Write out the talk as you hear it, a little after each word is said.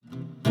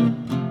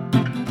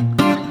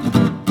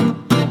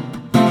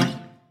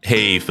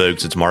Hey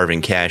folks, it's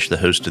Marvin Cash, the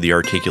host of The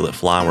Articulate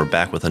Fly, and we're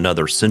back with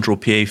another Central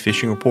PA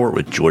fishing report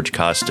with George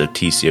Costa of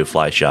TCO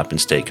Fly Shop in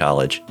State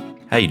College.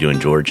 How you doing,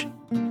 George?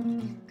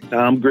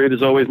 I'm great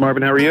as always,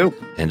 Marvin. How are you?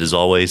 And as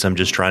always, I'm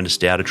just trying to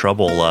stay out of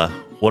trouble.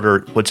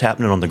 What's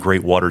happening on the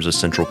great waters of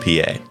Central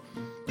PA?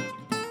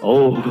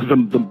 Oh, the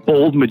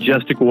bold,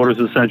 majestic waters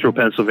of central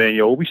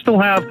Pennsylvania. Well, we still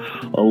have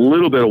a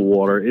little bit of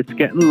water. It's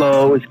getting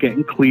low. It's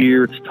getting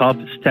clear. It's tough.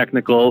 It's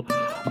technical.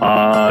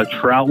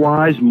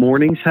 Trout-wise,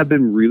 mornings have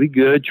been really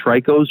good.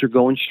 Tricos are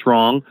going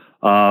strong.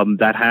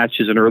 That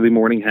hatch is an early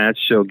morning hatch,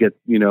 so get,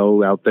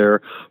 out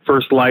there.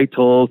 First light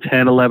till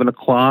 10, 11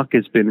 o'clock.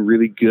 It's been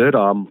really good.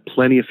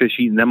 Plenty of fish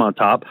eating them on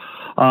top.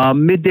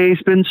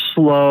 Midday's been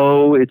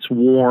slow. It's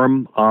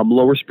warm.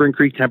 Lower Spring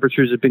Creek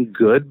temperatures have been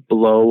good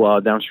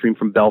below, downstream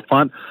from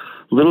Bellefonte.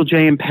 Little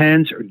J and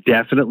Penns are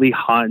definitely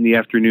hot in the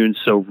afternoon,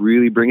 so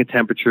really bring a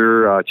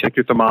temperature, check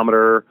your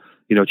thermometer,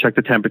 check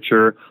the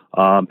temperature,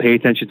 pay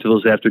attention to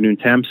those afternoon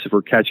temps. If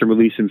we're catch and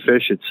releasing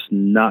fish, it's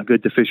not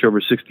good to fish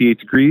over 68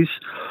 degrees.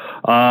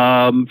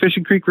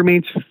 Fishing Creek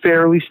remains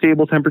fairly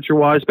stable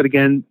temperature-wise, but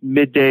again,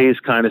 midday is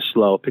kind of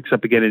slow. Picks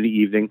up again in the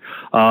evening.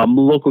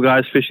 Local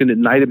guys fishing at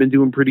night have been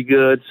doing pretty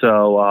good,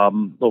 so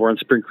over on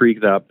Spring Creek,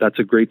 that's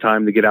a great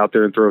time to get out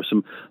there and throw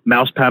some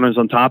mouse patterns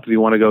on top if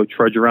you want to go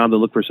trudge around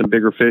and look for some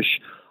bigger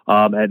fish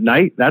at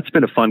night. That's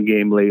been a fun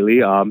game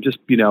lately.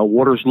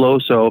 Water's low,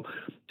 so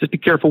just be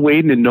careful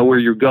wading and know where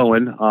you're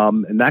going,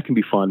 and that can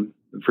be fun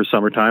for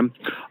summertime.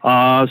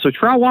 So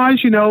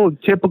trout-wise,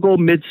 typical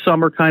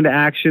midsummer kind of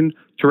action.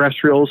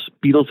 Terrestrials,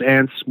 beetles,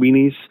 ants,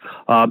 weenies.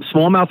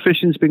 Smallmouth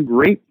fishing's been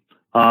great.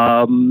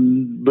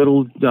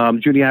 Little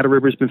Juniata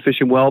River's been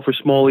fishing well for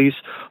smallies.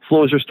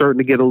 Flows are starting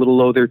to get a little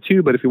low there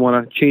too, but if you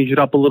want to change it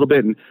up a little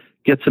bit and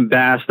get some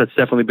bass, that's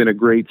definitely been a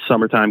great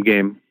summertime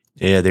game.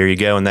 Yeah, there you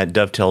go. And that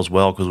dovetails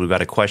well because we've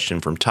got a question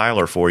from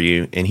Tyler for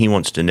you, and he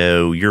wants to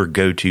know your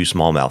go-to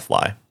smallmouth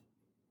fly.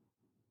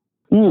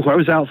 Ooh, I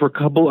was out a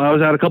couple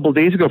of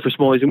days ago for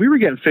smallies, and we were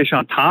getting fish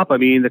on top. I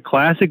mean, the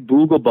classic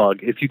boogle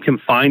bug, if you can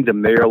find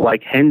them, they're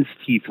like hen's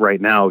teeth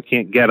right now. You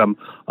can't get them.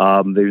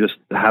 They just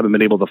haven't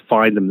been able to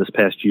find them this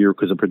past year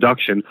because of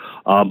production.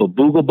 But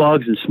boogle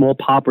bugs and small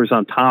poppers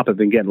on top have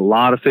been getting a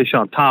lot of fish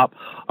on top.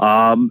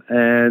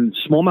 And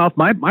smallmouth,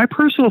 my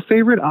personal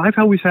favorite, I've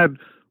always had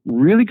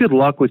really good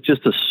luck with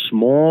just a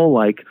small,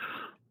 like,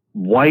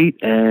 white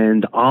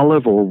and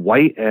olive or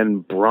white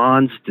and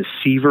bronze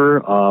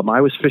deceiver. I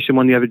was fishing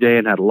one the other day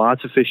and had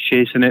lots of fish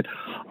chasing it.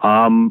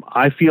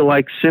 I feel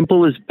like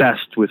simple is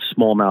best with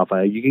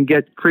smallmouth. You can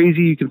get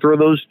crazy. You can throw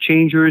those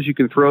changers. You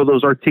can throw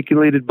those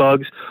articulated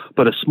bugs.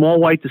 But a small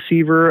white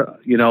deceiver,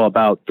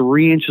 about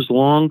 3 inches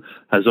long,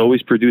 has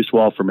always produced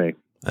well for me.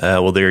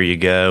 Well, there you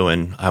go.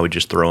 And I would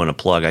just throw in a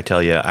plug. I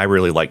tell you, I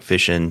really like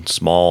fishing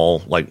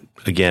small, like,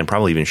 again,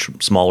 probably even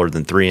smaller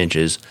than 3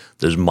 inches,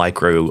 those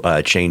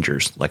micro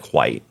changers, like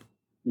white.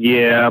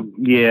 Yeah.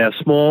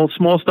 Small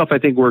stuff I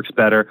think works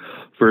better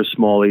for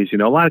smallies,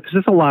 because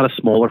there's a lot of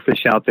smaller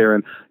fish out there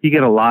and you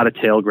get a lot of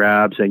tail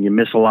grabs and you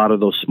miss a lot of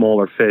those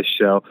smaller fish.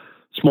 So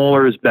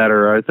smaller is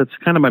better. That's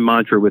kind of my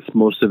mantra with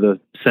most of the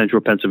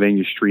central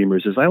Pennsylvania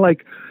streamers is I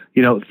like,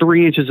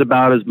 3 inches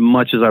about as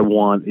much as I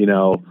want.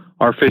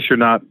 Our fish are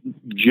not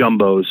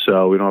jumbos,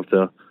 so we don't have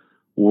to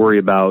worry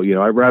about,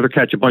 I'd rather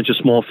catch a bunch of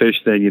small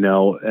fish than,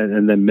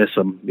 and then miss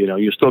them.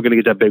 You're still going to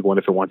get that big one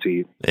if it wants to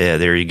eat. Yeah,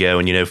 there you go.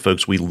 And,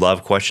 folks, we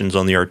love questions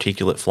on the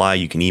Articulate Fly.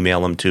 You can email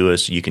them to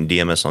us. You can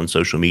DM us on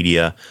social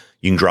media.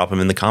 You can drop them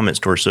in the comments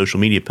to our social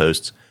media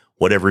posts,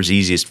 whatever's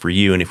easiest for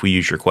you. And if we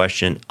use your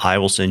question, I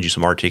will send you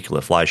some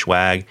Articulate Fly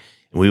swag.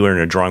 And we were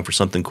in a drawing for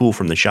something cool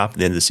from the shop at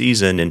the end of the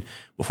season. And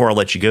before I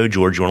let you go,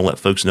 George, you want to let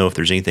folks know if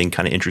there's anything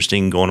kind of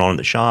interesting going on in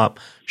the shop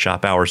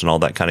hours and all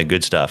that kind of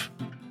good stuff.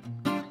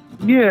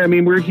 Yeah, I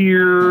mean, we're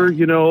here,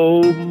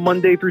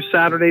 Monday through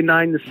Saturday,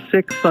 9 to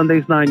 6,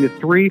 Sundays, 9 to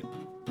 3.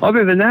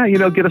 Other than that,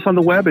 get us on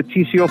the web at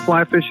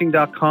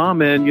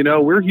tcoflyfishing.com.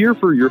 And, we're here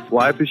for your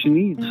fly fishing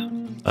needs.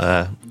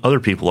 Other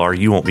people are.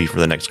 You won't be for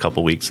the next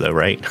couple of weeks, though,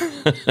 right?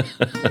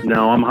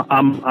 No,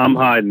 I'm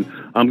hiding.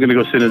 I'm going to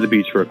go sit at the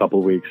beach for a couple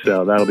of weeks,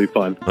 so that'll be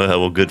fun.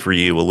 Well, good for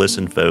you. Well,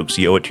 listen, folks,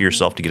 you owe it to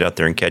yourself to get out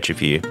there and catch a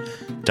few.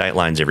 Tight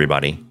lines,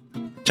 everybody.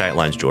 Tight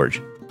lines,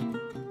 George.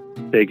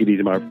 Take it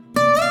easy, Marv.